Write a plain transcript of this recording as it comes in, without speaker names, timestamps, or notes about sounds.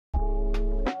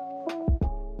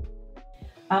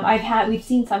We've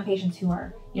seen some patients who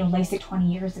are, LASIK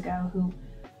 20 years ago who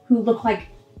look like,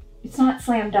 it's not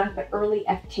slam dunk, but early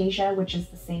ectasia, which is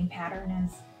the same pattern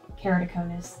as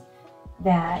keratoconus,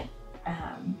 that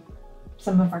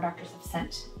some of our doctors have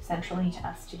sent centrally to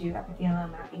us to do epithelial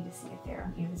mapping to see if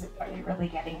they're, are they really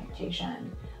getting ectasia?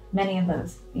 And many of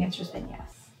those, the answer's been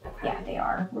yes. Okay. Yeah, they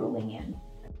are ruling in.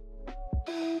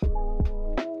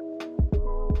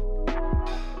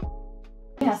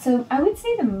 Yeah, so I would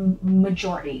say the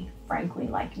majority, frankly,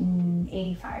 like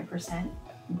 85%,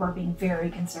 were being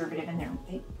very conservative, and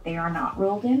they are not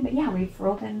ruled in. But yeah, we've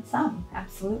ruled in some,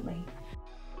 absolutely.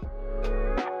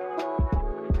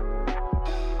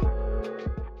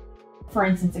 For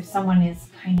instance, if someone is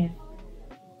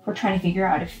we're trying to figure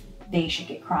out if they should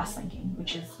get cross-linking,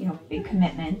 which is, big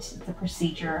commitment, it's a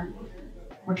procedure.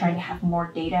 We're trying to have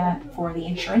more data for the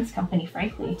insurance company,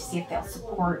 frankly, to see if they'll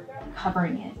support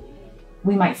covering it.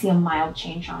 We might see a mild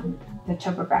change on the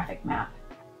topographic map,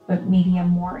 but maybe a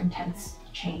more intense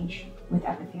change with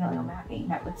epithelial mapping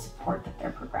that would support that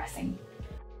they're progressing.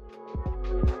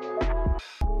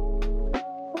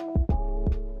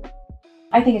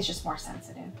 I think it's just more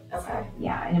sensitive. Okay. So,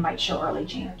 yeah, and it might show early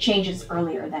changes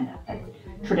earlier than a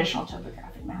traditional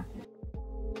topographic map.